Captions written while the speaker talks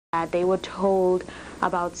They were told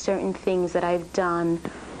about certain things that I've done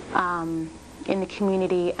in the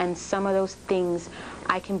community, and some of those things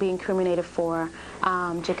I can be incriminated for.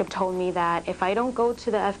 Jacob told me that if I don't go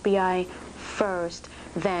to the FBI first,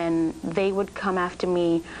 then they would come after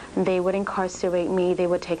me, they would incarcerate me, they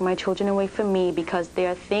would take my children away from me, because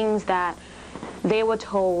there are things that they were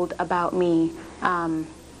told about me that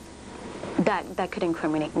could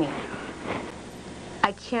incriminate me.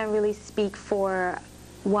 I can't really speak for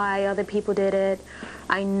why other people did it.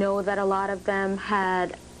 I know that a lot of them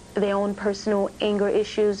had their own personal anger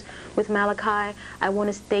issues with Malachi. I want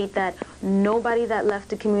to state that nobody that left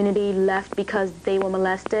the community left because they were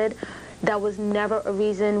molested. That was never a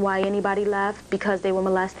reason why anybody left, because they were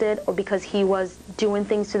molested or because he was doing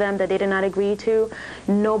things to them that they did not agree to.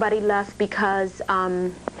 Nobody left because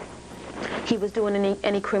he was doing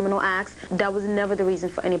any criminal acts. That was never the reason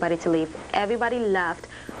for anybody to leave. Everybody left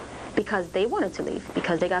because they wanted to leave,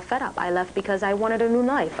 because they got fed up. I left because I wanted a new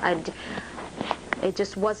life. It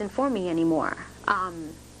just wasn't for me anymore.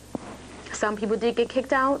 Some people did get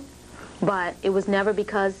kicked out, but it was never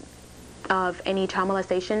because of any child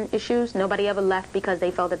molestation issues. Nobody ever left because they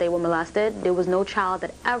felt that they were molested. There was no child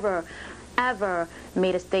that ever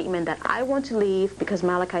made a statement that I want to leave because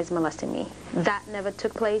Malachi is molesting me. That never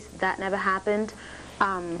took place. That never happened.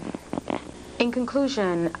 In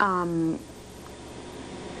conclusion,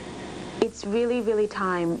 it's really, really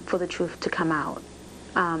time for the truth to come out.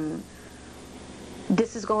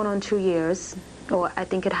 This is going on 2 years, or I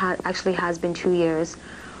think it actually has been 2 years.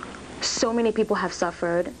 So many people have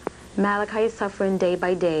suffered. Malachi is suffering day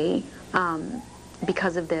by day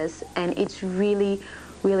because of this, and it's really,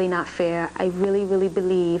 really not fair. I really, really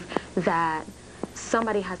believe that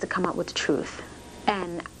somebody has to come out with the truth.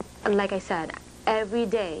 And like I said, every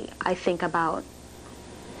day I think about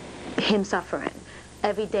him suffering.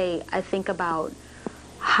 Every day I think about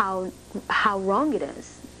how wrong it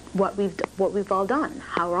is, what we've all done,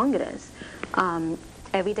 how wrong it is.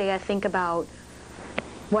 Every day I think about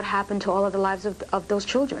what happened to all of the lives of those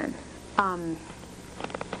children.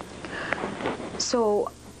 So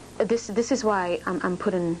this is why I'm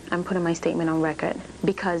putting my statement on record,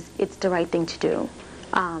 because it's the right thing to do.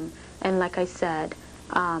 And like I said,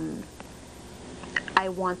 I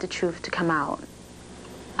want the truth to come out.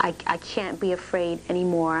 I can't be afraid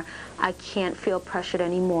anymore. I can't feel pressured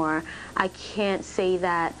anymore. I can't say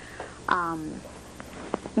that,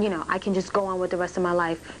 you know, I can just go on with the rest of my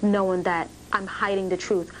life knowing that I'm hiding the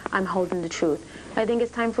truth, I'm holding the truth. I think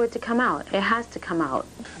it's time for it to come out. It has to come out.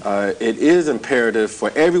 It is imperative for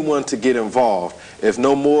everyone to get involved, if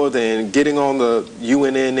no more than getting on the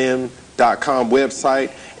UNNM.com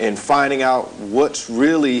website and finding out what's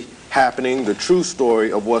really happening, the true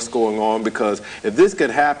story of what's going on, because if this could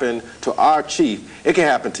happen to our chief, it can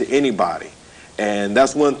happen to anybody. And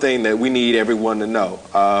that's one thing that we need everyone to know.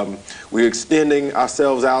 We're extending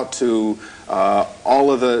ourselves out to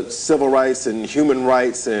all of the civil rights and human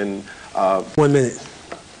rights and 1 minute.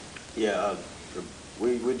 Yeah,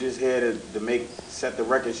 we're just here to set the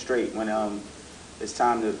record straight when it's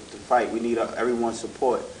time to fight. We need everyone's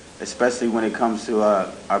support, especially when it comes to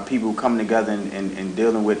our people coming together and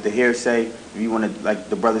dealing with the hearsay. If you want to, like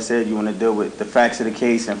the brother said, you want to deal with the facts of the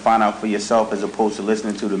case and find out for yourself, as opposed to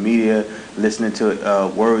listening to the media, listening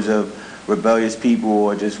to words of rebellious people,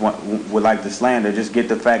 or just would like to slander. Just get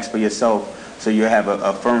the facts for yourself, so you have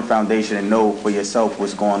a firm foundation and know for yourself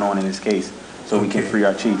what's going on in this case, so we can free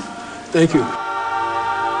our chief. Thank you.